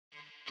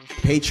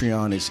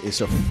Patreon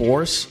is a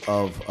force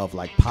of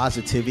like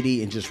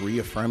positivity and just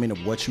reaffirming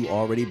of what you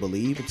already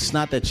believe. It's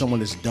not that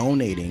someone is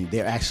donating,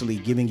 they're actually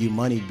giving you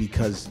money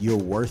because you're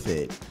worth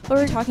it. But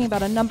we're talking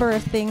about a number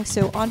of things,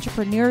 so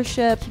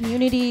entrepreneurship,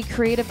 community,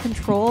 creative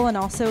control, and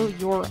also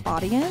your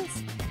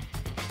audience.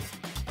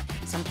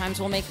 Sometimes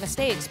we'll make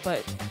mistakes,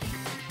 but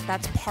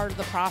that's part of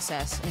the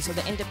process. And so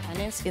the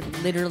independence,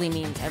 it literally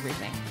means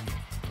everything.